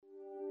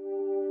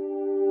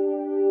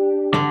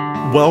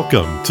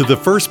Welcome to the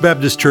First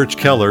Baptist Church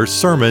Keller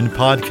Sermon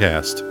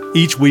Podcast.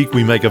 Each week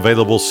we make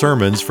available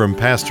sermons from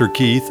Pastor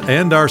Keith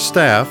and our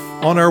staff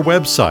on our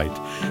website,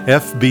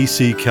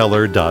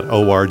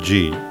 fbckeller.org.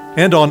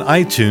 And on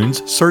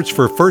iTunes, search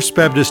for First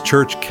Baptist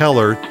Church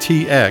Keller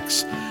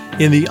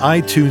TX in the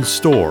iTunes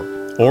Store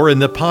or in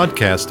the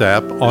podcast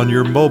app on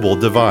your mobile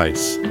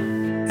device.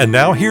 And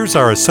now here's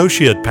our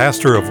Associate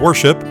Pastor of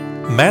Worship,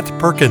 Matt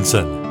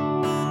Perkinson.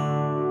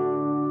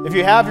 If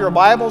you have your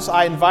Bibles,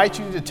 I invite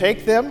you to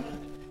take them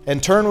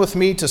and turn with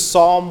me to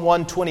Psalm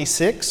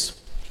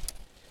 126.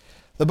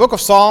 The book of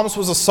Psalms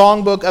was a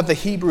songbook of the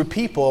Hebrew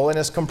people and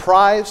is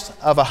comprised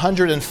of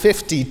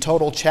 150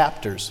 total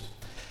chapters.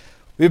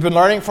 We've been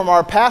learning from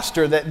our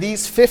pastor that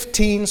these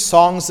 15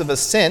 songs of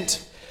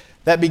ascent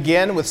that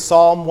begin with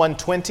Psalm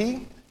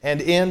 120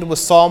 and end with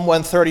Psalm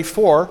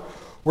 134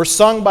 were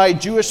sung by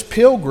Jewish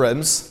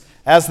pilgrims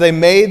as they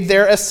made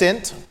their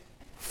ascent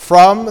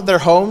from their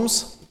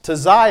homes to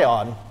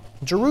Zion,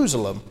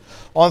 Jerusalem,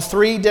 on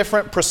 3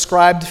 different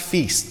prescribed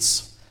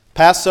feasts: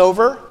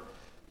 Passover,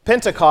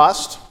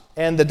 Pentecost,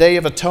 and the Day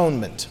of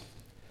Atonement.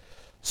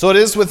 So it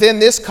is within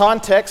this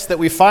context that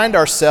we find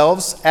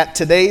ourselves at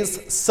today's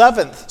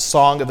 7th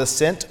Song of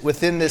Ascent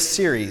within this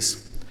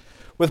series.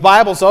 With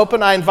Bibles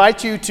open, I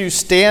invite you to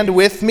stand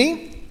with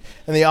me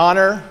in the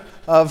honor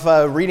of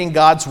reading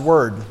God's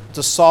Word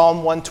to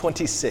Psalm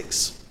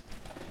 126.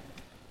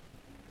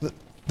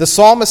 The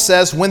psalmist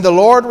says, "When the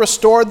Lord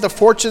restored the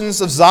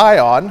fortunes of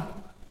Zion,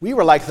 we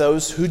were like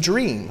those who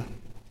dream.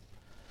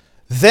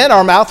 Then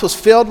our mouth was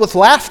filled with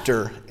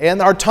laughter,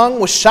 and our tongue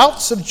with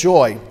shouts of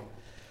joy.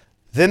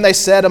 Then they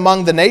said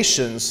among the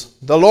nations,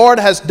 the Lord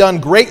has done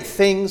great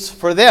things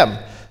for them.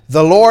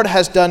 The Lord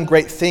has done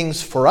great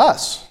things for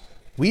us.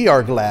 We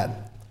are glad.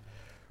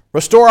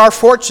 Restore our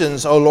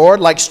fortunes, O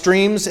Lord, like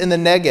streams in the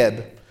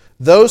Negeb.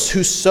 Those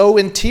who sow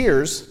in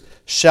tears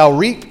shall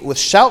reap with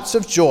shouts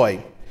of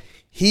joy.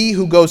 He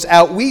who goes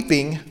out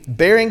weeping,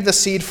 bearing the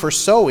seed for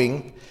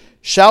sowing,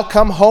 shall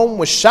come home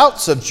with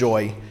shouts of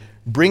joy,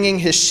 bringing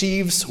his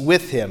sheaves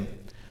with him."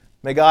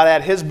 May God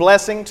add his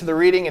blessing to the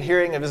reading and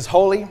hearing of his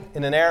holy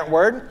and inerrant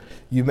word.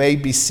 You may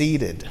be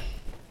seated.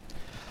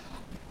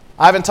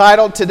 I've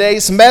entitled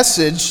today's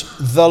message,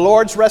 "The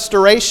Lord's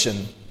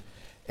Restoration."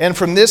 And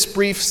from this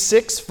brief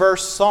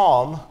 6-verse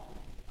psalm,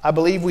 I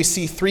believe we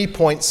see 3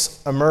 points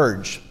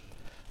emerge.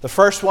 The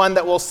first one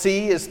that we'll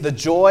see is the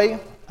joy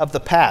of the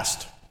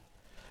past.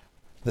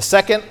 The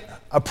second,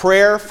 a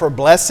prayer for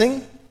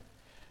blessing.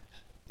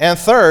 And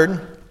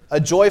third, a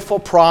joyful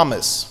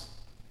promise.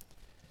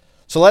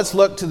 So let's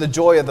look to the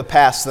joy of the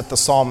past that the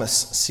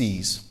psalmist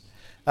sees.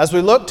 As we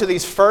look to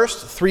these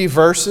first 3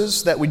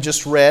 verses that we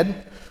just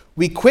read,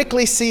 we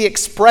quickly see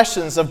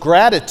expressions of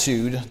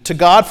gratitude to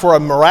God for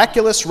a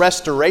miraculous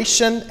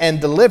restoration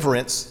and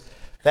deliverance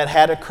that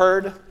had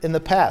occurred in the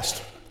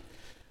past.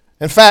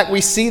 In fact,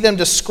 we see them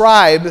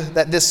describe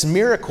that this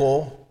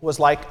miracle was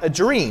like a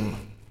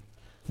dream.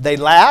 They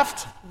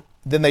laughed,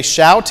 then they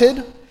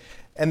shouted,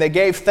 and they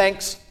gave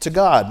thanks to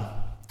God.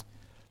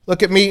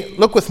 Look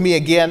with me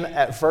again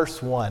at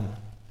verse 1.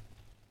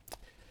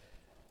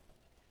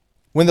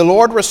 "When the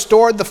Lord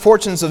restored the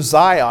fortunes of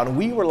Zion,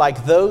 we were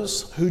like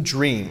those who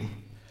dream."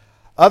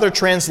 Other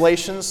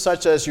translations,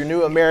 such as your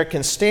New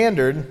American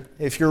Standard,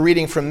 if you're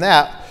reading from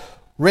that,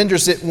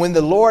 renders it, "When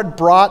the Lord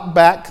brought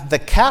back the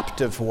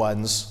captive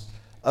ones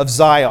of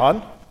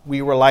Zion,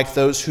 we were like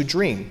those who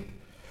dream."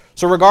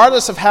 So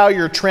regardless of how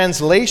your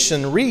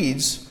translation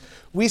reads,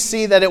 we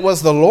see that it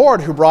was the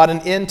Lord who brought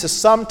an end to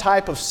some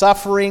type of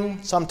suffering,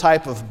 some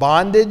type of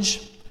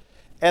bondage,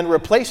 and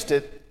replaced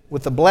it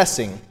with a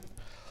blessing.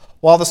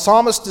 While the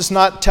psalmist does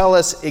not tell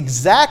us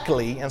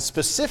exactly and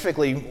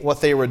specifically what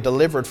they were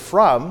delivered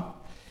from,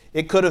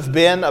 it could have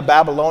been a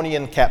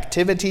Babylonian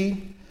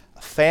captivity,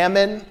 a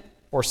famine,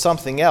 or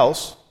something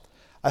else.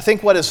 I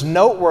think what is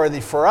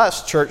noteworthy for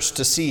us, church,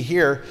 to see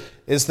here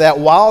is that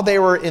while they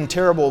were in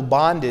terrible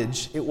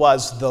bondage, it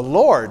was the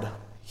Lord,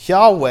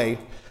 Yahweh,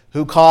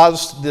 who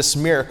caused this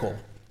miracle.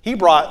 He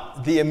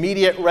brought the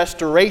immediate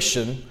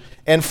restoration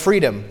and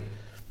freedom.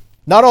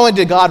 Not only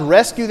did God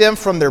rescue them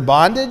from their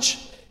bondage,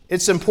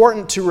 it's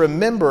important to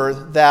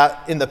remember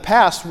that in the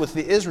past with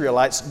the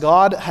Israelites,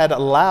 God had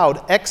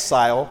allowed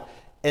exile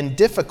and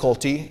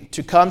difficulty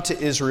to come to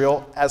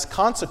Israel as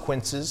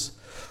consequences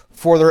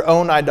for their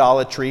own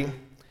idolatry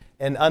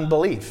and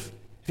unbelief.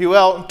 If you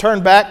will,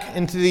 turn back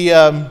into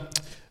the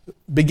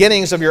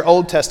beginnings of your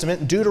Old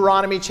Testament,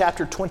 Deuteronomy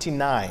chapter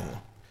 29.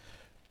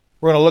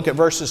 We're going to look at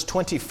verses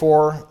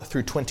 24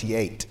 through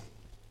 28.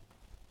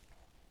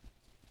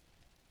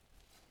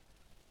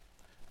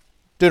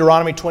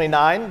 Deuteronomy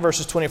 29,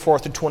 verses 24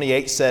 through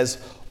 28 says,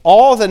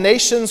 "All the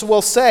nations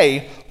will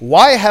say,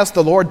 'Why has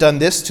the Lord done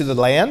this to the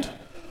land?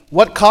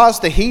 What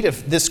caused the heat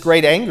of this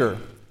great anger?'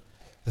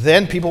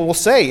 Then people will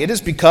say, 'It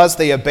is because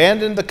they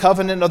abandoned the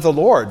covenant of the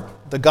Lord,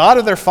 the God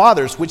of their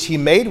fathers, which he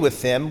made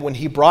with them when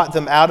he brought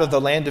them out of the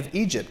land of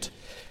Egypt.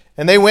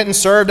 And they went and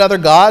served other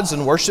gods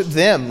and worshipped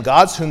them,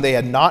 gods whom they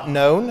had not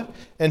known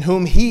and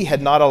whom he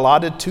had not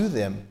allotted to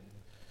them.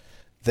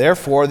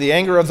 Therefore, the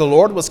anger of the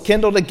Lord was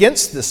kindled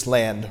against this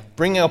land,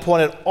 bringing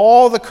upon it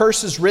all the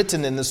curses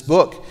written in this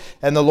book.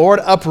 And the Lord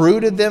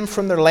uprooted them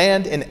from their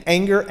land in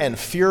anger and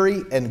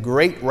fury and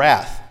great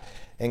wrath,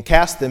 and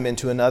cast them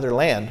into another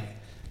land,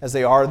 as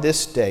they are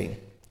this day.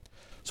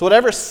 So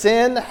whatever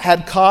sin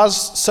had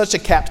caused such a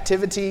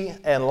captivity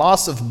and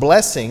loss of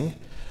blessing,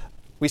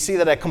 we see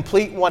that a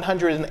complete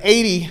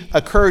 180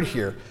 occurred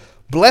here.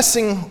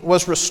 Blessing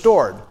was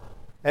restored.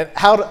 And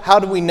how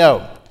do we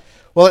know?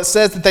 Well, it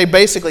says that they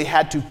basically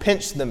had to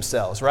pinch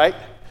themselves, right?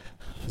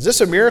 Is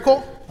this a miracle?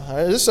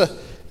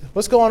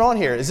 What's going on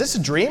here? Is this a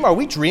dream? Are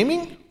we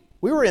dreaming?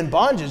 We were in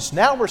bondage.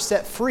 Now we're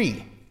set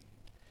free.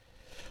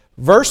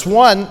 Verse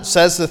 1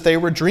 says that they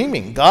were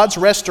dreaming. God's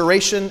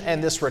restoration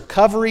and this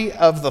recovery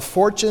of the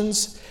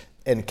fortunes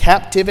and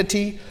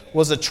captivity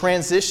was a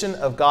transition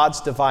of God's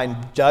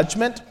divine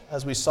judgment,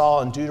 as we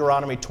saw in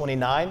Deuteronomy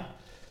 29,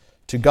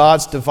 to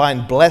God's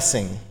divine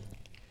blessing.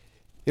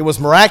 It was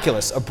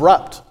miraculous,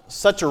 abrupt,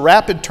 such a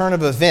rapid turn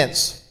of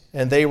events,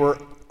 and they were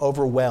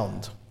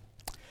overwhelmed.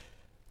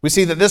 We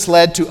see that this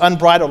led to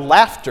unbridled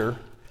laughter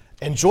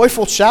and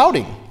joyful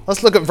shouting.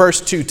 Let's look at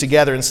verse 2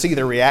 together and see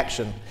their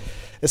reaction.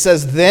 It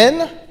says,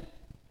 "Then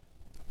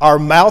our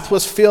mouth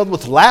was filled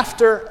with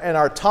laughter and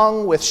our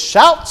tongue with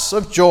shouts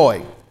of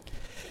joy."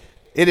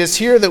 It is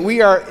here that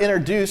we are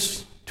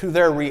introduced to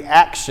their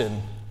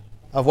reaction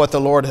of what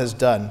the Lord has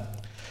done.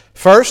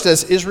 First,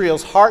 as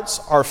Israel's hearts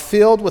are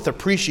filled with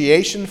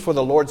appreciation for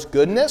the Lord's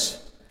goodness,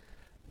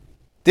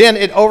 then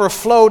it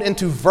overflowed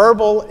into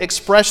verbal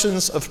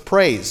expressions of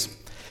praise.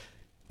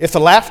 If the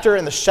laughter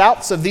and the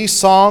shouts of these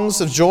songs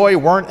of joy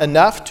weren't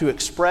enough to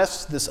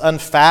express this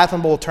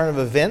unfathomable turn of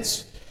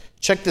events,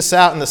 check this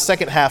out in the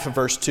second half of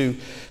verse 2.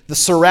 The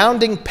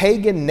surrounding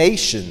pagan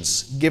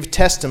nations give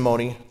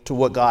testimony to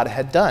what God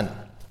had done.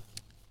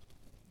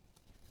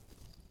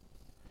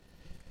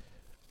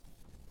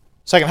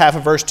 Second half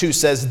of verse 2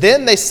 says,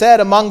 "Then they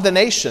said among the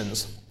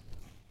nations,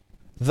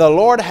 'The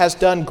Lord has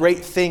done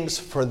great things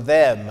for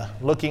them,'"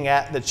 looking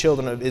at the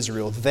children of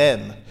Israel,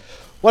 them.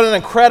 What an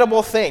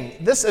incredible thing.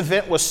 This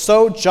event was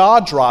so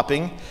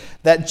jaw-dropping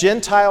that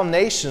Gentile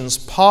nations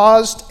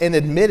paused and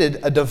admitted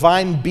a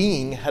divine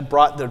being had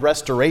brought the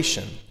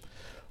restoration.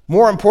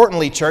 More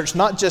importantly, church,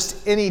 not just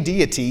any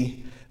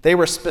deity, they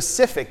were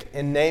specific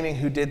in naming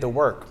who did the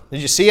work.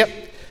 Did you see it?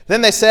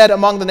 Then they said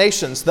among the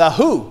nations, "The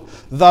who?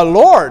 The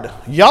Lord,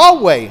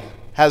 Yahweh,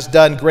 has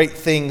done great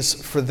things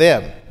for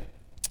them."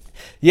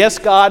 Yes,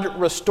 God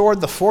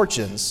restored the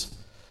fortunes,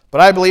 but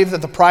I believe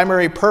that the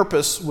primary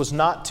purpose was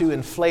not to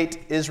inflate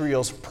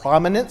Israel's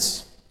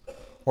prominence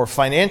or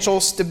financial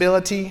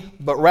stability,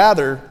 but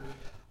rather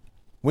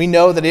we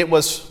know that it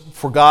was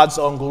for God's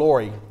own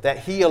glory, that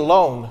He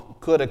alone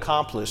could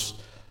accomplish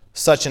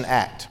such an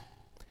act.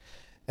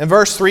 In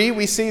verse 3,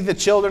 we see the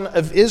children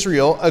of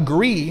Israel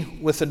agree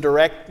with the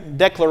direct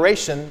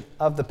declaration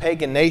of the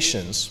pagan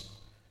nations.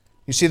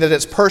 You see that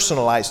it's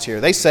personalized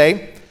here. They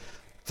say,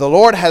 "The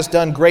Lord has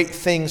done great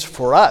things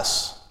for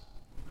us.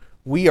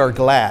 We are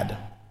glad."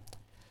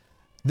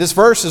 This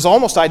verse is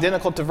almost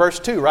identical to verse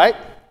 2, right?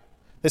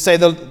 They say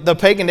the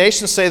pagan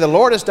nations say the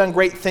Lord has done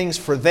great things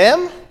for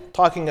them,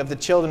 talking of the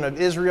children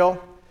of Israel.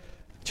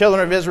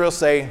 Children of Israel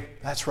say,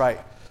 "That's right,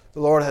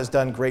 the Lord has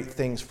done great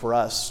things for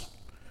us.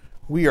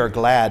 We are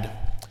glad."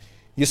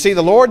 You see,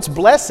 the Lord's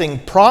blessing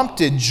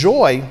prompted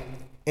joy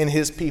in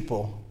His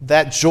people.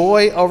 That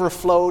joy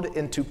overflowed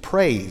into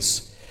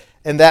praise,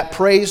 and that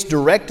praise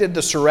directed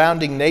the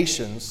surrounding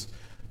nations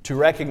to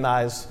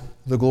recognize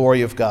the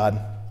glory of God.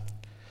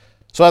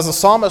 So as the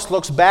psalmist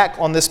looks back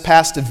on this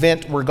past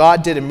event where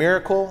God did a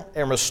miracle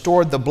and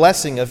restored the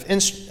blessing of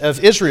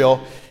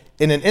Israel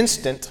in an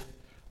instant,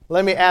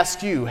 let me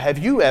ask you, have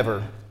you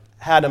ever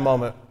had a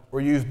moment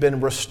where you've been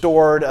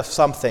restored of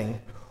something,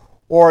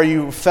 or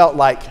you felt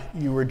like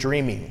you were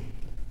dreaming?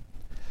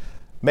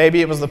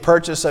 Maybe it was the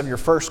purchase of your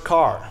first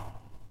car.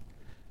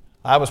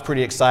 I was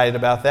pretty excited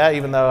about that,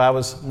 even though I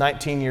was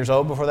 19 years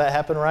old before that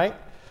happened, right?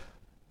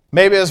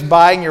 Maybe it was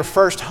buying your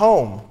first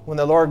home when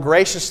the Lord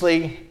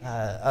graciously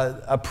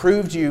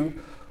approved you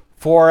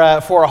for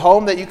a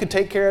home that you could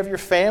take care of your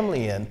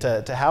family in,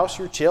 to house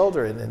your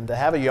children and to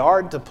have a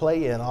yard to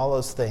play in, all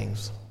those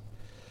things.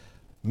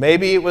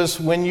 Maybe it was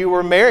when you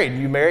were married,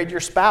 you married your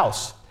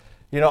spouse.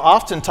 You know,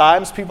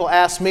 oftentimes people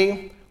ask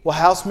me, "Well,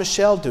 how's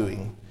Michelle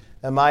doing?"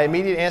 And my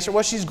immediate answer,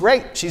 "Well, she's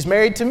great. She's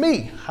married to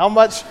me." How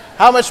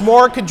much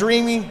more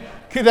dreamy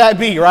could that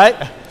be, right?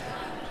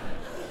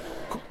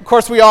 Of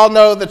course, we all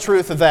know the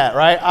truth of that,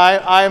 right?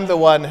 I am the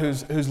one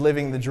who's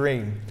living the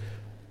dream.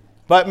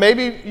 But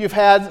maybe you've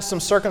had some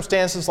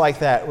circumstances like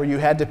that where you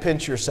had to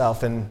pinch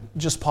yourself and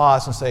just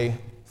pause and say,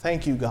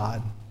 "Thank you,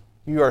 God.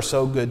 You are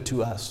so good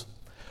to us."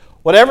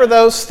 Whatever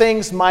those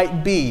things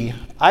might be,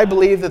 I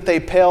believe that they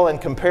pale in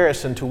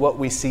comparison to what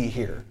we see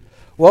here.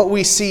 What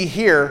we see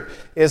here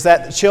is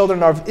that the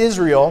children of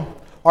Israel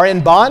are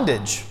in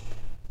bondage,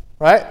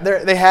 right?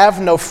 They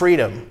have no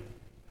freedom.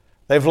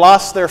 They've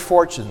lost their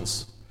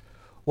fortunes.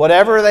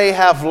 Whatever they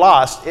have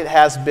lost, it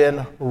has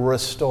been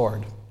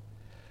restored.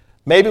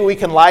 Maybe we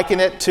can liken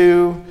it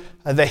to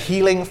the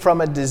healing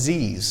from a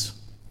disease.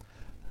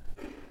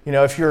 You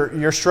know, if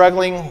you're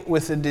struggling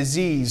with a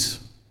disease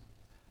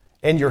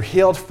and you're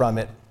healed from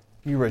it,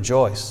 you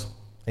rejoice.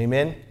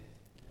 Amen?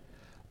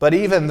 But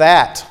even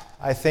that,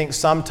 I think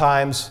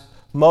sometimes,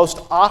 most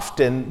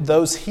often,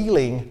 those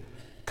healing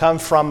come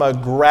from a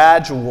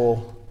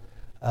gradual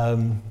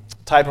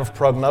type of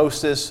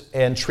prognosis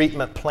and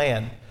treatment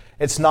plan.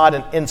 It's not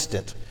an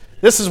instant.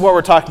 This is what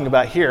we're talking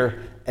about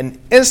here.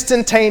 An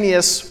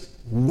instantaneous,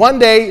 one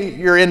day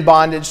you're in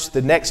bondage,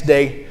 the next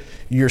day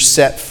you're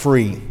set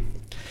free.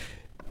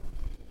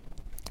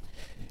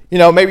 You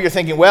know, maybe you're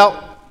thinking,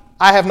 well,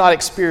 I have not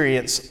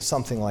experienced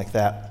something like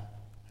that.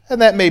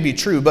 And that may be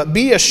true, but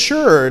be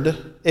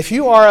assured, if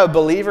you are a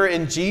believer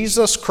in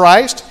Jesus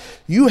Christ,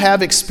 you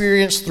have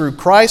experienced through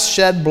Christ's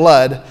shed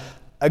blood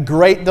a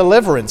great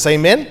deliverance.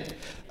 Amen?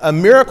 A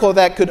miracle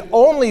that could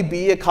only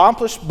be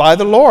accomplished by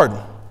the Lord.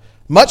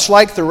 Much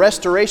like the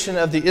restoration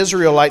of the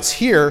Israelites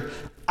here,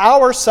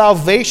 our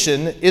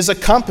salvation is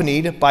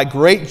accompanied by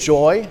great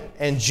joy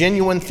and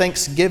genuine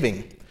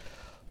thanksgiving.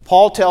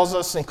 Paul tells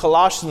us in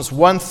Colossians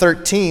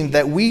 1:13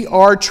 that we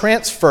are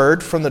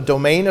transferred from the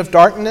domain of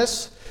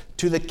darkness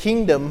to the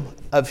kingdom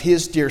of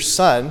his dear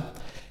Son,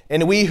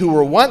 and we who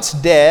were once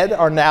dead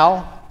are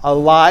now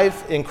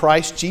alive in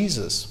Christ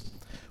Jesus.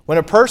 When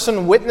a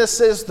person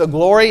witnesses the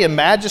glory and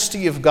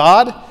majesty of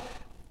God,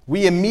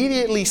 we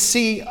immediately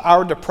see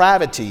our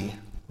depravity,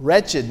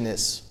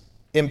 wretchedness,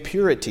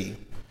 impurity,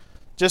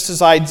 just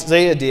as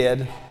Isaiah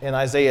did in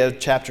Isaiah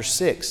chapter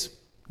 6.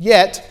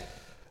 Yet,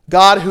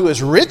 God, who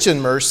is rich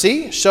in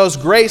mercy, shows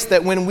grace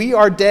that when we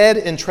are dead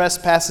in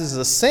trespasses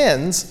of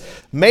sins,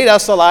 made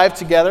us alive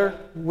together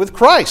with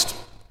Christ.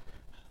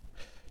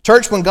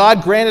 Church, when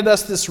God granted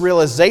us this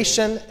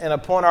realization and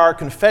upon our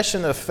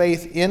confession of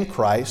faith in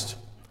Christ,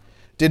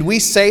 did we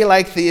say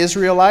like the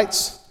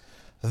Israelites,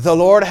 "The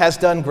Lord has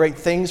done great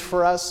things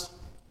for us.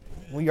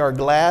 We are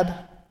glad"?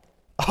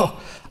 Oh,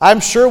 I'm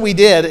sure we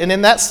did. And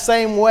in that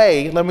same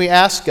way, let me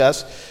ask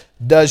us,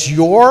 does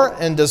your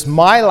and does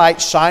my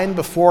light shine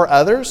before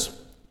others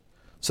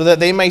so that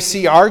they may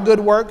see our good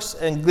works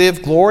and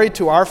give glory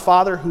to our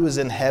Father who is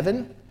in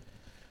heaven?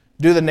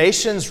 Do the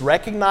nations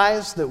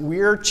recognize that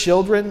we're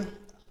children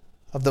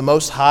of the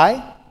Most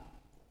High?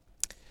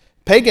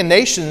 Pagan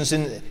nations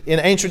in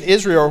ancient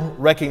Israel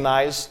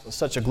recognized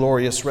such a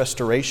glorious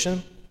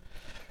restoration.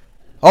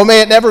 Oh,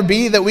 may it never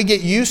be that we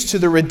get used to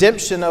the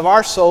redemption of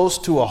our souls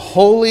to a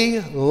holy,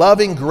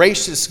 loving,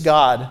 gracious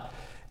God.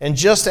 And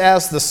just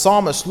as the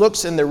psalmist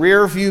looks in the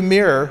rearview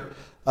mirror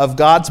of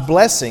God's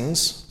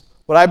blessings,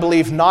 what I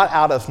believe not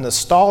out of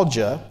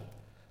nostalgia,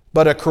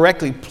 but a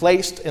correctly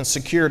placed and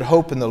secured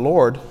hope in the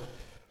Lord,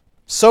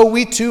 so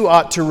we too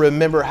ought to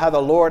remember how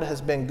the Lord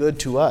has been good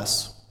to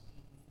us,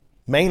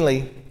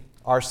 mainly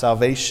our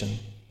salvation.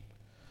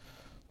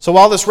 So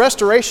while this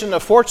restoration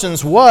of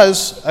fortunes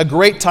was a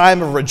great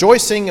time of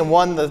rejoicing and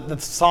one that the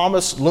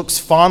psalmist looks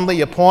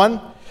fondly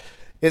upon,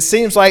 it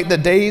seems like the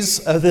days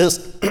of this,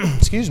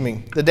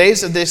 the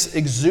days of this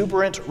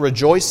exuberant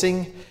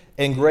rejoicing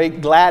and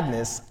great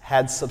gladness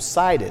had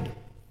subsided.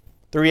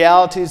 The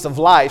realities of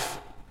life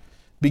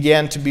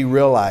began to be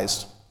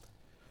realized.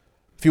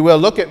 If you will,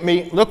 look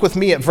with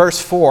me at verse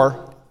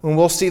 4, and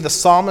we'll see the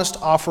psalmist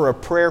offer a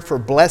prayer for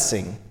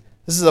blessing.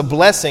 This is a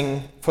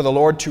blessing for the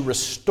Lord to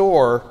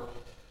restore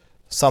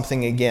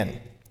something again.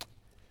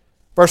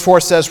 Verse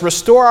 4 says,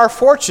 "Restore our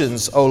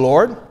fortunes, O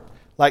Lord,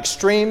 like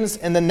streams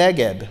in the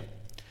Negeb."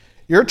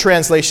 Your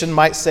translation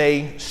might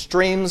say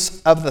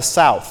streams of the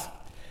south.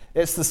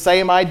 It's the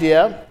same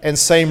idea and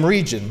same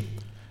region.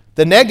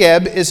 The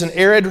Negeb is an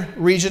arid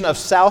region of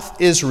South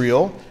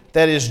Israel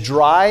that is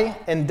dry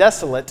and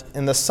desolate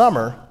in the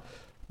summer,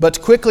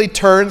 but quickly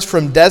turns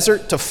from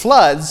desert to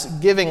floods,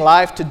 giving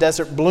life to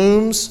desert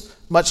blooms,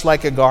 much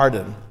like a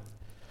garden.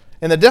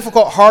 In the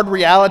difficult, hard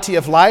reality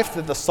of life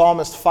that the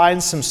psalmist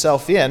finds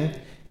himself in,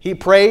 he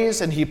prays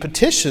and he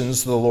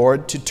petitions the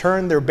Lord to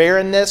turn their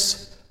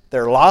barrenness,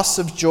 their loss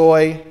of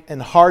joy,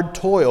 and hard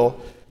toil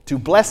to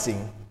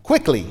blessing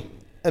quickly,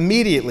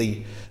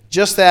 immediately,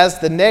 just as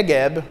the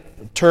Negeb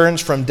turns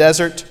from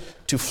desert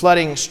to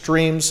flooding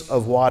streams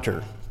of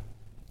water.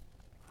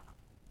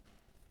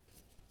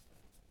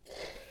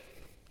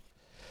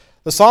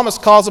 The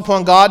psalmist calls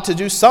upon God to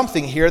do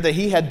something here that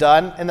he had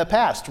done in the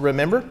past.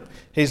 Remember?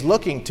 He's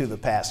looking to the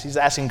past. He's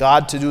asking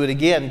God to do it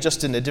again,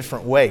 just in a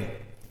different way.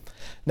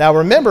 Now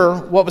remember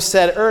what was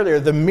said earlier.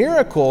 The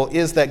miracle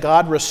is that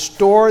God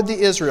restored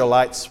the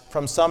Israelites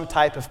from some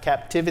type of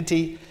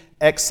captivity,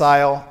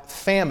 exile,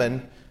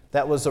 famine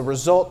that was a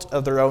result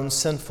of their own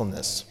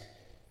sinfulness.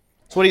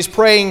 So what he's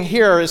praying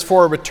here is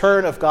for a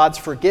return of God's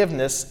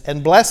forgiveness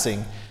and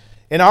blessing.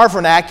 In our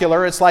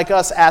vernacular, it's like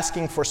us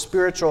asking for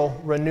spiritual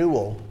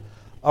renewal,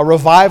 a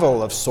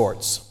revival of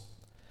sorts.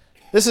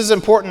 This is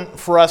important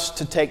for us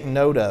to take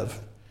note of.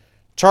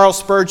 Charles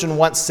Spurgeon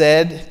once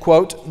said,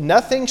 quote,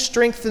 "Nothing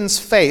strengthens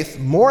faith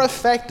more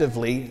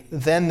effectively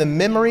than the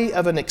memory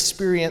of an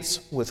experience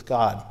with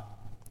God."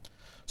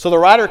 So the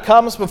writer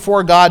comes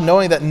before God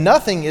knowing that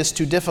nothing is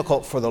too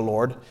difficult for the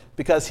Lord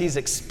because he's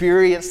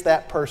experienced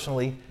that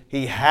personally.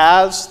 He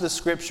has the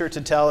Scripture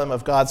to tell him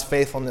of God's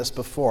faithfulness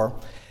before,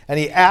 and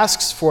he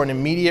asks for an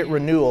immediate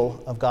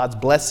renewal of God's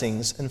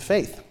blessings and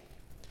faith.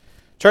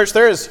 Church,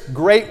 there is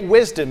great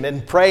wisdom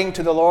in praying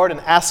to the Lord and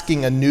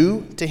asking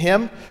anew to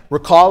Him,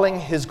 recalling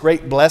His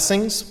great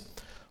blessings.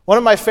 One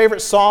of my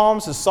favorite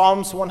Psalms is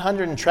Psalms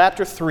 100 in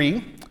chapter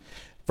 3,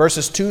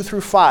 verses 2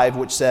 through 5,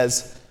 which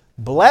says,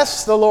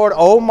 "Bless the Lord,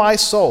 O my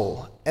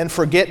soul, and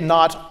forget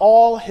not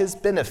all His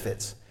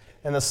benefits."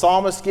 And the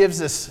psalmist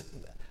gives us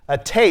a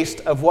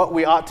taste of what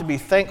we ought to be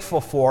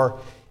thankful for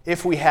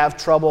if we have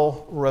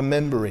trouble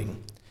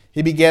remembering.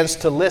 He begins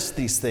to list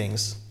these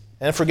things.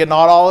 "And forget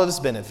not all of His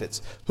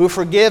benefits, who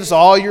forgives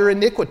all your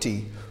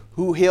iniquity,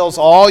 who heals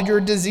all your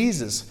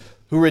diseases,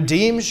 who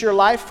redeems your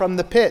life from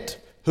the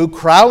pit, who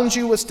crowns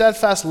you with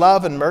steadfast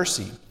love and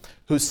mercy,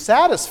 who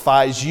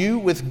satisfies you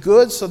with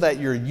good so that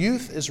your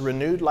youth is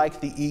renewed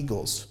like the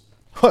eagles."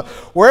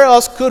 Where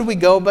else could we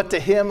go but to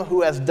Him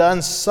who has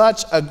done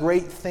such a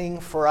great thing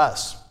for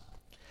us?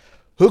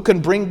 Who can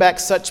bring back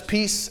such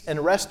peace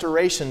and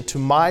restoration to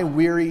my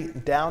weary,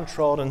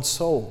 downtrodden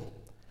soul?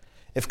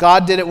 If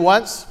God did it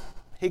once,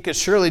 He could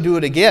surely do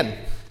it again.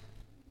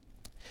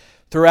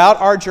 Throughout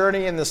our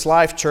journey in this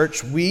life,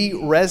 church, we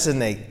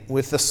resonate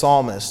with the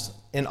psalmist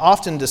and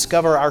often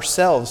discover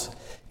ourselves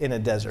in a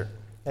desert.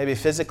 Maybe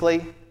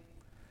physically,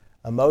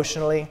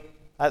 emotionally,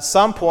 at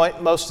some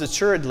point, most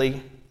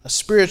assuredly, a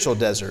spiritual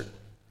desert.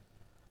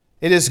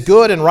 It is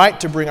good and right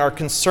to bring our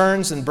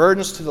concerns and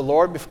burdens to the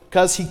Lord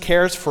because He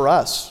cares for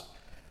us.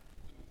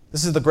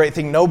 This is the great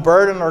thing. No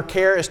burden or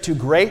care is too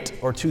great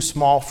or too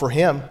small for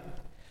Him.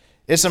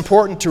 It's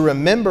important to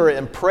remember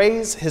and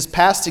praise His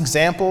past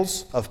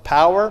examples of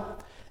power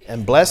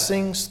and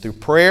blessings through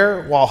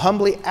prayer while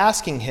humbly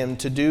asking Him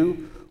to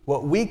do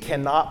what we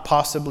cannot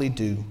possibly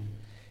do.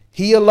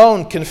 He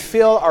alone can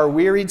fill our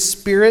wearied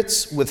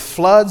spirits with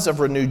floods of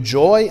renewed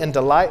joy and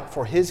delight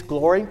for His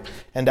glory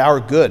and our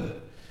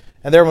good.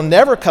 And there will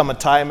never come a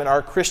time in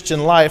our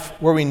Christian life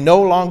where we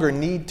no longer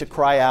need to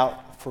cry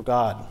out for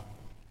God.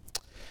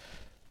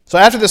 So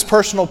after this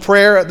personal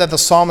prayer that the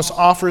psalmist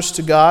offers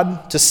to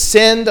God to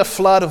send a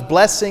flood of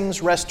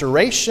blessings,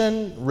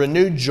 restoration,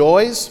 renewed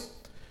joys,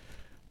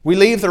 we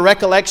leave the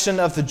recollection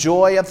of the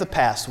joy of the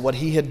past, what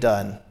He had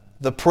done,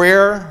 the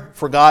prayer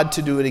for God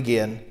to do it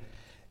again.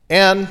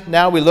 And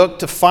now we look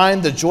to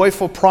find the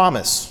joyful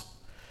promise,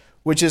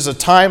 which is a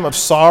time of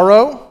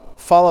sorrow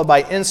followed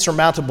by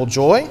insurmountable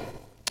joy.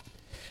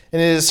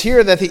 And it is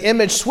here that the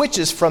image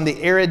switches from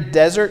the arid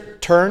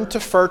desert turned to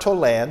fertile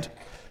land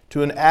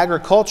to an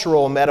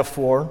agricultural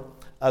metaphor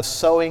of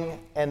sowing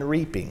and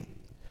reaping.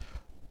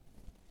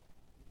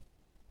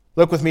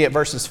 Look with me at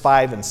verses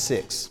 5 and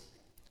 6.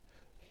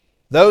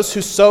 "Those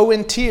who sow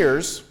in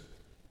tears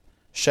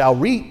shall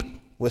reap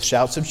with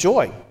shouts of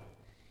joy.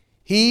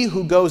 He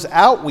who goes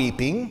out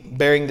weeping,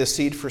 bearing the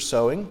seed for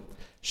sowing,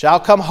 shall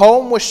come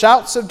home with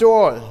shouts of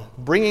joy,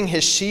 bringing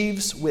his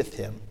sheaves with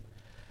him."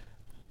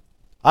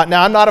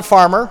 Now, I'm not a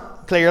farmer,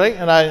 clearly,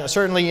 and I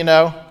certainly,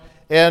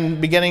 am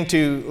beginning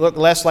to look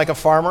less like a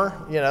farmer.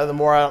 The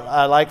more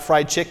I like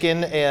fried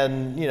chicken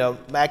and,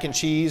 mac and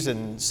cheese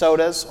and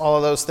sodas, all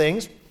of those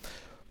things.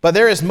 But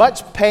there is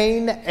much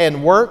pain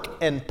and work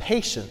and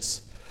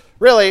patience.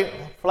 Really,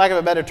 for lack of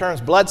a better term,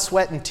 blood,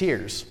 sweat, and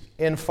tears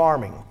in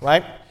farming,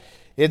 right?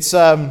 It's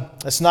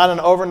not an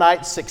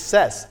overnight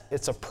success.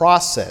 It's a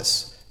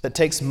process that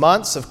takes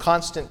months of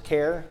constant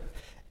care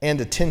and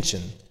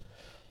attention.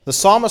 The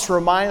psalmist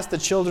reminds the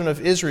children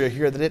of Israel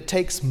here that it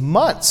takes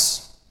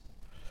months,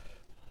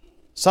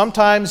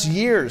 sometimes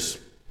years,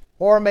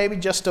 or maybe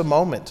just a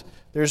moment.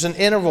 There's an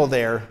interval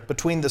there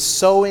between the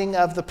sowing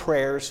of the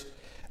prayers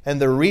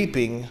and the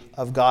reaping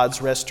of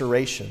God's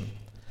restoration.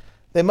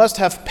 They must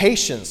have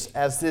patience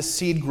as this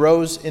seed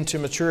grows into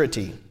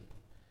maturity.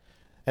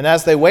 And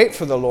as they wait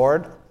for the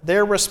Lord,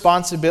 their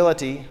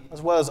responsibility,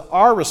 as well as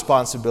our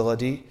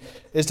responsibility,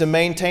 is to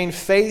maintain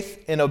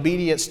faith and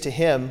obedience to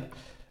Him,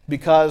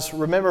 because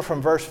remember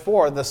from verse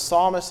 4, the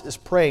psalmist is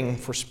praying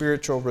for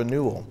spiritual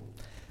renewal.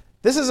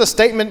 This is a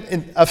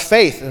statement of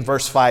faith in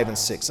verse 5 and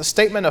 6, a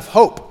statement of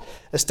hope,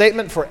 a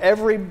statement for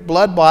every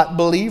blood-bought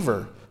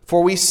believer.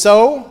 For we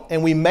sow,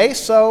 and we may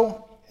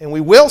sow, and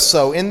we will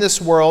sow in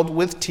this world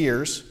with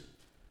tears,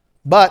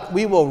 but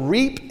we will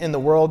reap in the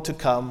world to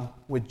come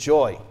with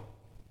joy.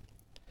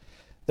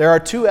 There are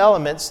two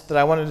elements that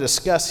I want to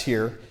discuss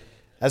here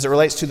as it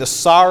relates to the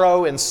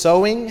sorrow in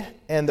sowing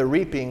and the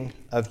reaping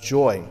of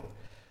joy.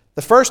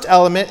 The first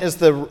element is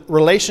the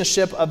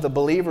relationship of the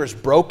believer's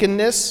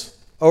brokenness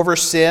over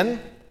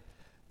sin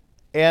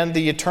and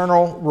the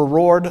eternal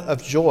reward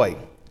of joy.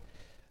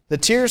 The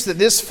tears that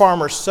this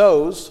farmer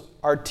sows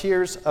are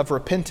tears of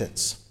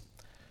repentance.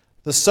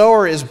 The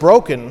sower is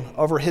broken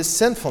over his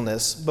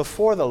sinfulness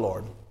before the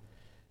Lord.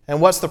 And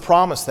what's the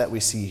promise that we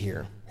see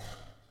here?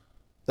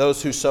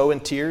 Those who sow in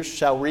tears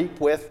shall reap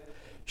with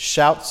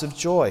shouts of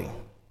joy,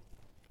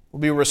 will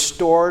be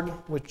restored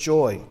with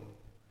joy.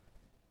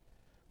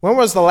 When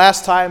was the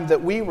last time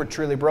that we were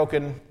truly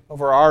broken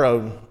over our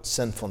own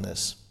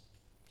sinfulness?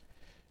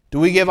 Do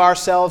we give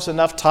ourselves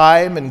enough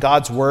time in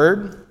God's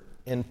Word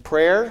in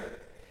prayer,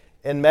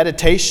 in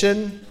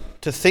meditation,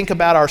 to think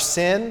about our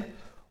sin?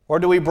 Or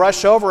do we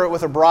brush over it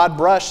with a broad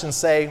brush and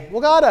say,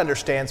 well, God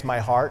understands my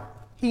heart.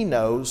 He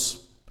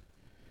knows.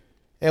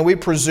 And we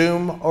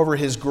presume over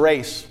His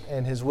grace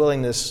and His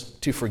willingness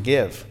to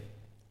forgive.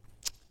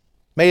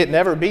 May it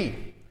never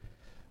be.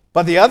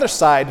 But the other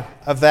side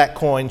of that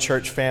coin,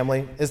 church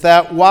family, is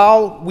that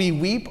while we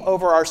weep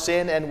over our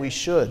sin, and we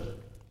should,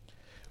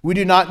 we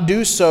do not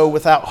do so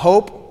without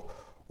hope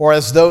or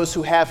as those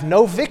who have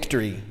no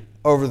victory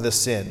over the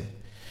sin.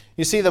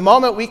 You see, the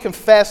moment we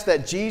confess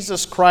that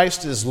Jesus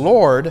Christ is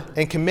Lord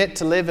and commit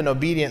to live in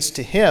obedience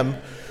to Him,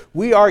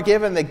 we are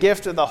given the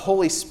gift of the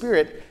Holy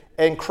Spirit,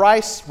 and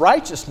Christ's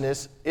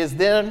righteousness is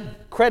then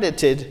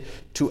credited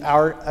to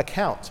our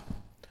account.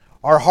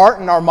 Our heart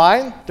and our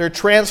mind, they're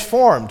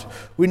transformed.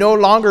 We no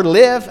longer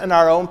live in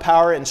our own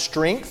power and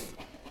strength,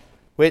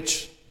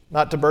 which,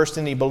 not to burst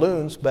any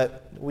balloons,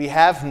 but we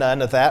have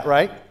none of that,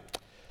 right?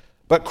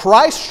 But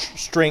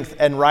Christ's strength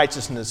and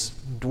righteousness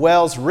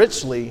dwells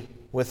richly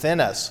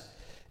within us.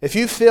 If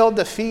you feel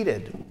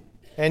defeated,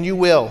 and you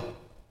will,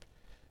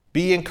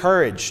 be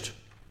encouraged.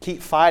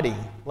 Keep fighting.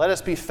 Let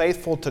us be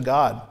faithful to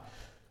God.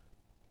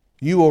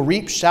 You will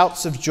reap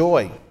shouts of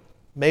joy,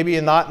 maybe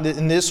not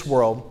in this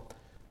world,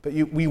 but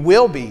we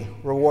will be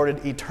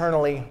rewarded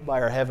eternally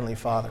by our Heavenly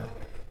Father.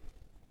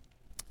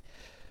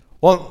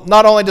 Well,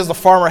 not only does the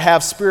farmer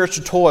have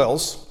spiritual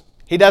toils,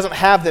 he doesn't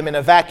have them in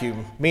a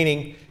vacuum,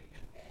 meaning,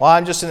 well,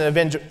 I'm just an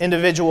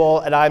individual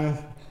and I'm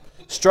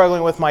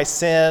struggling with my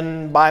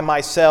sin by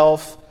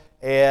myself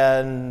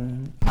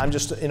and I'm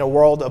just in a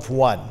world of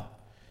one.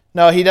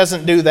 No, he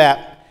doesn't do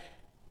that.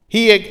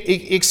 He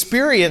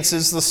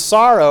experiences the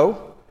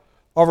sorrow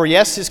over,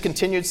 yes, his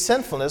continued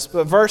sinfulness,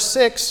 but verse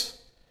 6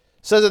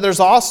 says that there's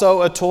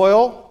also a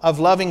toil of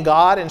loving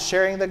God and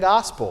sharing the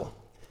gospel.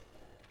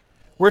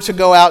 We're to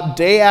go out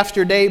day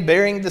after day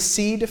bearing the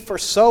seed for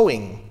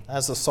sowing,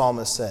 as the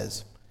psalmist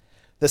says.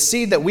 The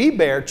seed that we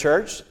bear,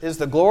 church, is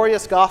the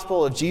glorious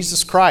gospel of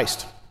Jesus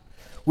Christ.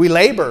 We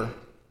labor,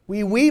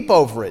 we weep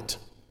over it.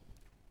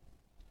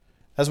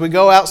 As we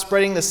go out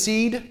spreading the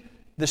seed,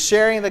 the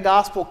sharing of the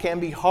gospel can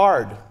be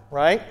hard,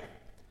 right?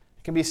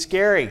 It can be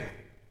scary.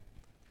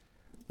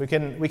 We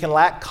can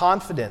lack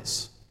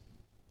confidence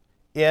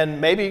in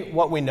maybe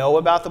what we know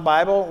about the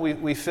Bible.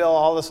 We feel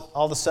all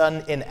of a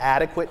sudden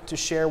inadequate to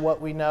share what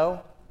we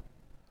know.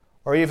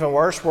 Or even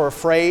worse, we're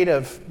afraid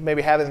of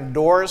maybe having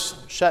doors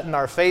shut in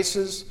our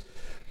faces,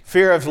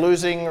 fear of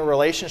losing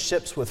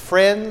relationships with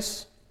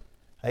friends,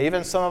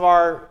 even some of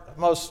our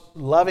most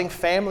loving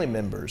family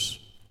members.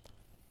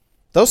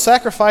 Those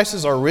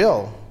sacrifices are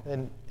real,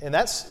 and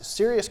that's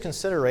serious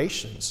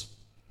considerations.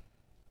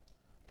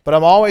 But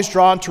I'm always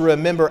drawn to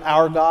remember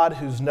our God,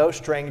 who's no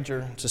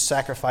stranger to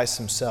sacrifice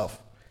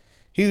Himself.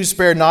 He who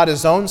spared not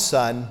His own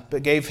Son,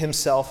 but gave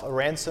Himself a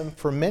ransom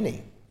for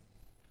many.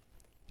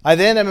 I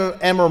then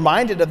am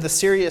reminded of the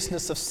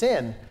seriousness of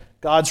sin,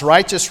 God's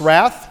righteous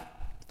wrath,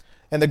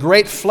 and the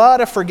great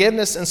flood of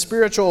forgiveness and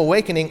spiritual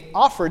awakening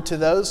offered to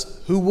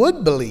those who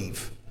would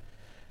believe.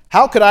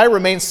 How could I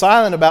remain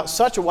silent about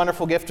such a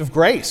wonderful gift of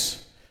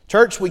grace?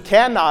 Church, we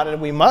cannot and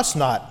we must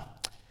not.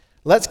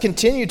 Let's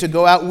continue to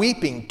go out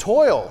weeping,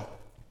 toil,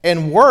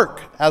 and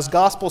work as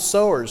gospel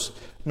sowers,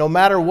 no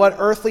matter what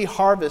earthly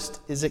harvest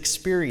is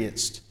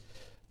experienced,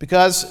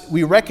 because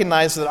we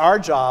recognize that our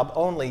job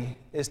only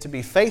is to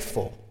be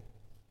faithful.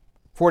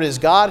 For it is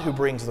God who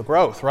brings the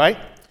growth, right?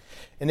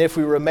 And if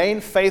we remain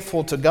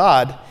faithful to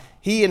God,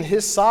 He in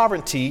His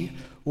sovereignty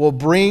will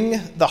bring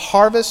the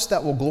harvest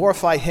that will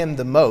glorify Him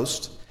the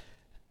most,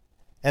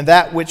 and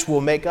that which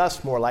will make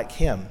us more like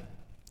Him.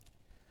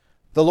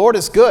 The Lord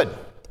is good.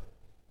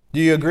 Do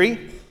you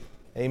agree?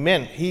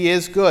 Amen. He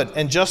is good.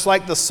 And just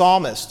like the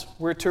psalmist,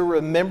 we're to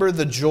remember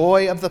the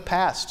joy of the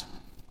past,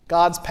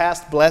 God's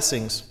past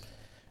blessings,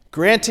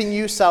 granting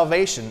you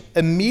salvation,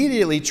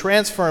 immediately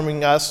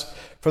transforming us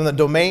from the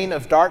domain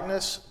of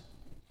darkness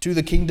to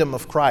the kingdom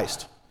of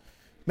Christ.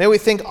 May we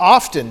think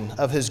often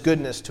of His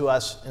goodness to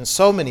us in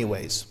so many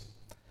ways.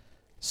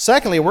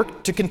 Secondly, we're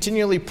to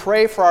continually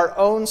pray for our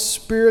own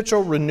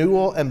spiritual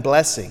renewal and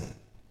blessing.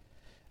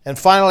 And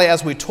finally,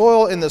 as we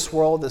toil in this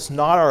world that's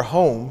not our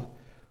home,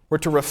 we're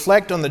to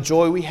reflect on the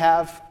joy we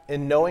have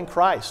in knowing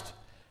Christ.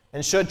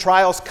 And should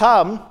trials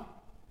come,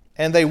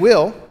 and they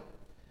will,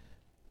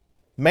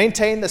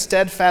 maintain the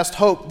steadfast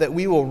hope that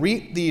we will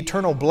reap the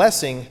eternal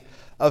blessing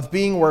of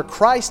being where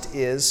Christ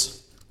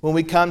is when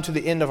we come to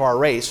the end of our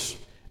race,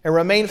 and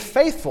remain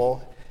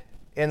faithful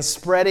in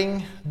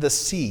spreading the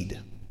seed.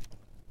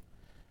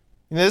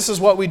 And this is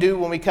what we do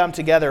when we come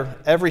together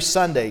every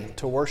Sunday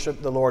to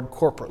worship the Lord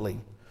corporately.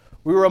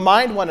 We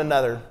remind one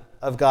another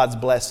of God's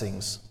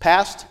blessings,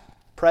 past,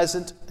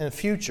 present, and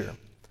future.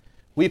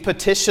 We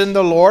petition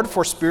the Lord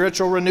for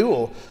spiritual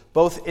renewal,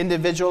 both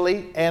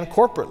individually and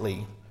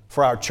corporately,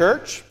 for our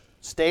church,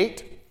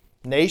 state,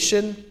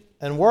 nation,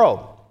 and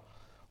world.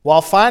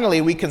 While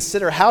finally, we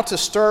consider how to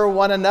stir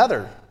one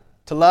another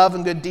to love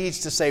and good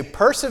deeds, to say,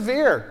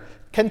 persevere,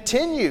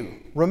 continue,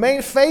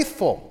 remain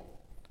faithful.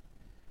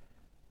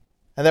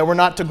 and that we're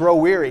not to grow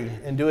weary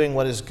in doing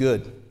what is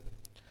good.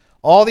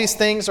 All these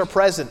things are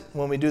present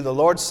when we do the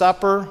Lord's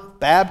Supper,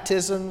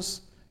 baptisms,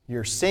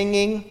 your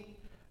singing,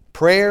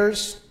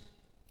 prayers,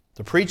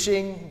 the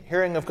preaching,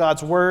 hearing of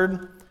God's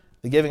word,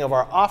 the giving of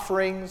our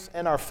offerings,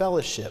 and our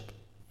fellowship.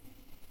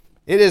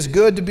 It is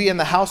good to be in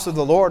the house of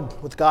the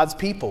Lord with God's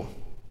people,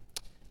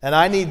 and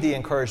I need the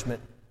encouragement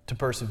to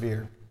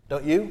persevere.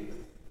 Don't you?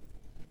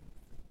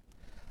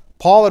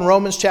 Paul in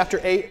Romans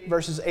chapter 8,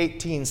 verses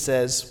 18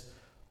 says,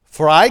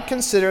 "For I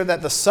consider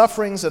that the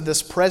sufferings of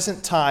this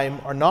present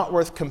time are not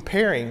worth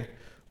comparing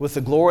with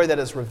the glory that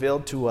is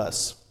revealed to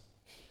us."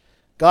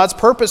 God's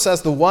purpose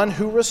as the one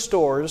who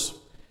restores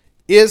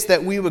is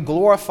that we would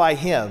glorify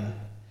Him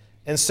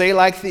and say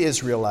like the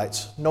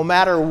Israelites, no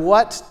matter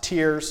what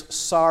tears,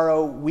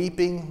 sorrow,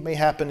 weeping may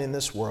happen in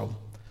this world,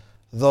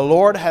 the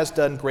Lord has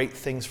done great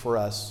things for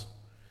us.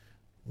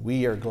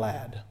 We are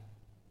glad.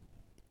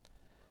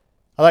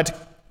 I'd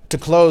like to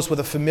close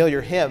with a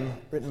familiar hymn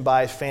written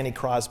by Fanny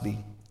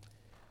Crosby.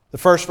 The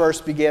first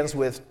verse begins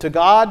with, "To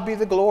God be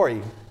the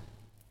glory,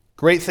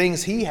 great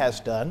things He has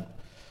done.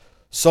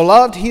 So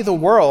loved He the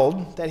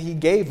world that He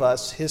gave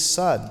us His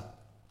Son,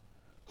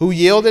 who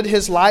yielded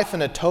His life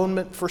in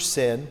atonement for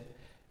sin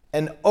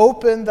and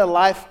opened the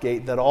life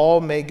gate that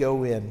all may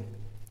go in.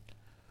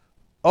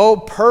 O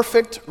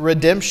perfect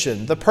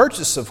redemption, the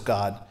purchase of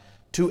God,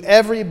 to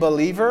every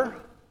believer,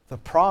 the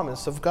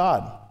promise of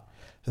God.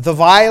 The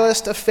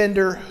vilest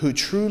offender who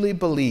truly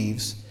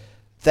believes,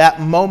 that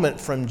moment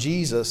from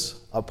Jesus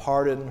a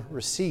pardon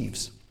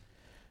receives.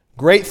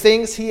 Great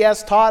things He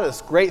has taught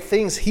us, great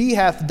things He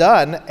hath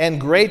done,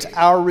 and great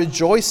our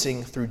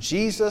rejoicing through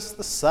Jesus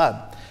the Son.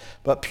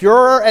 But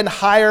purer and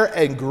higher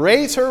and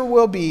greater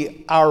will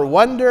be our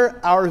wonder,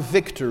 our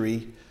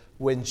victory,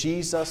 when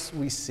Jesus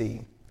we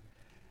see."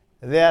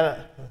 And then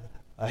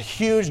a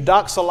huge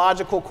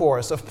doxological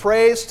chorus of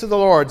praise to the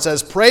Lord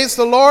says, "Praise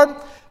the Lord,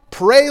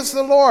 praise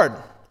the Lord,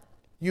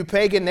 you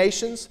pagan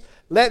nations.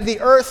 Let the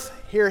earth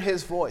hear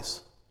His voice.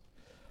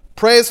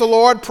 Praise the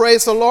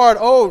Lord,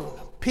 O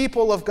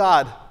people of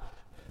God.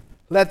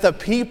 Let the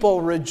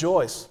people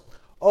rejoice.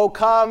 Oh,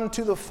 come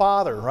to the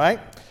Father," right?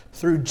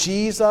 "Through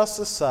Jesus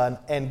the Son,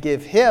 and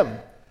give Him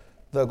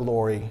the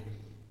glory.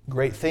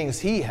 Great things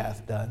He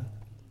hath done."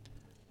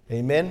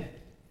 Amen.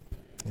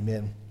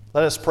 Amen.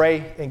 Let us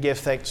pray and give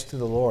thanks to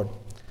the Lord.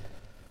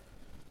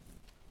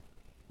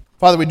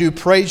 Father, we do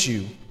praise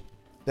You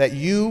that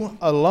You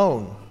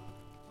alone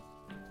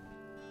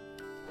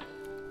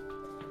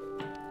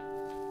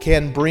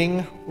can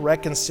bring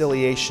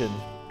reconciliation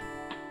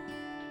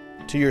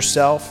to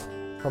Yourself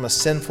from a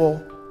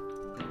sinful,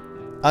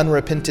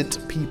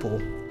 unrepentant people.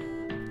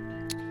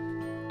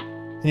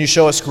 And You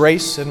show us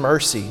grace and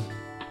mercy.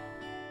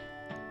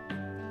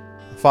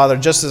 Father,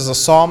 just as the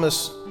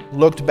psalmist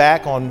looked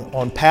back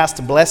on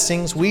past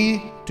blessings,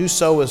 we do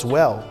so as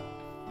well.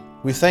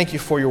 We thank You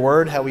for Your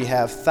word, how we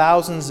have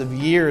thousands of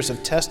years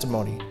of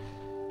testimony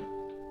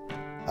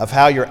of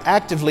how You're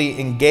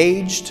actively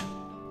engaged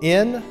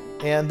in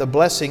and the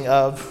blessing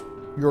of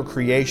Your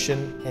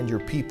creation and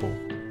Your people.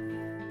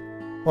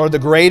 Lord, the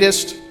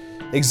greatest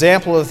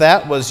example of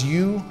that was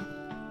You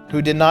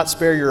who did not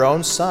spare Your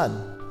own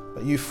Son,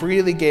 but You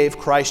freely gave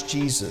Christ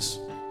Jesus,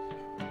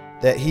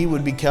 that He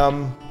would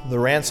become the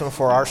ransom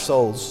for our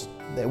souls,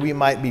 that we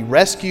might be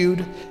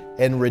rescued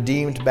and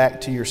redeemed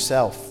back to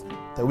Yourself,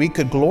 that we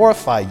could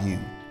glorify You.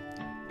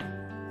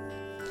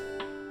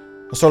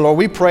 So, Lord,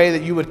 we pray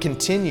that You would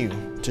continue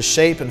to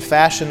shape and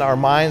fashion our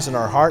minds and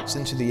our hearts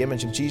into the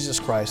image of Jesus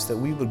Christ, that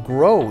we would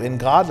grow in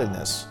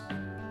godliness.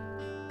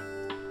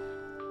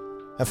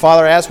 And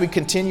Father, as we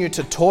continue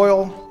to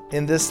toil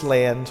in this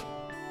land,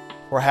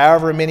 for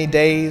however many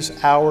days,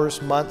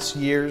 hours, months,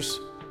 years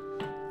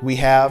we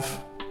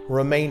have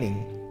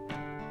remaining,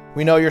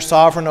 we know You're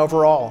sovereign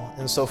over all.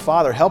 And so,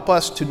 Father, help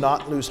us to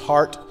not lose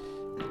heart.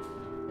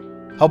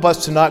 Help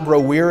us to not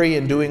grow weary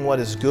in doing what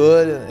is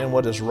good and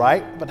what is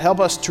right, but help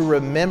us to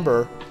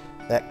remember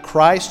that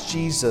Christ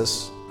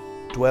Jesus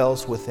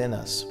dwells within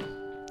us,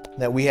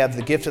 that we have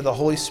the gift of the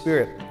Holy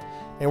Spirit,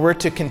 and we're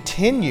to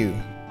continue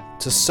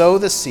to sow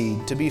the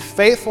seed, to be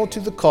faithful to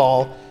the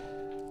call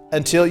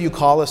until You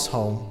call us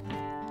home,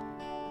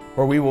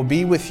 where we will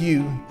be with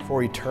You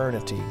for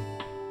eternity.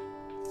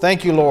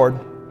 Thank You, Lord,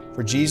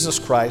 for Jesus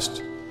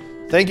Christ.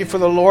 Thank You for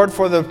the Lord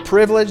for the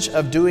privilege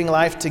of doing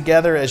life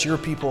together as Your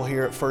people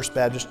here at First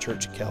Baptist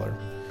Church Keller.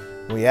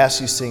 We ask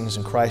these things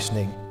in Christ's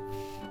name.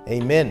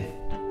 Amen.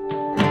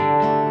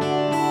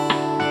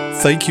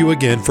 Thank you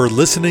again for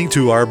listening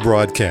to our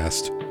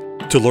broadcast.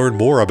 To learn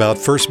more about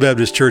First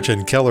Baptist Church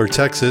in Keller,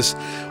 Texas,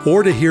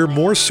 or to hear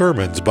more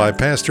sermons by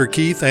Pastor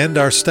Keith and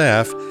our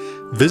staff,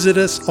 visit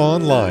us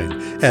online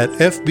at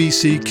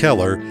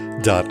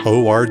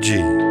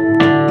fbckeller.org.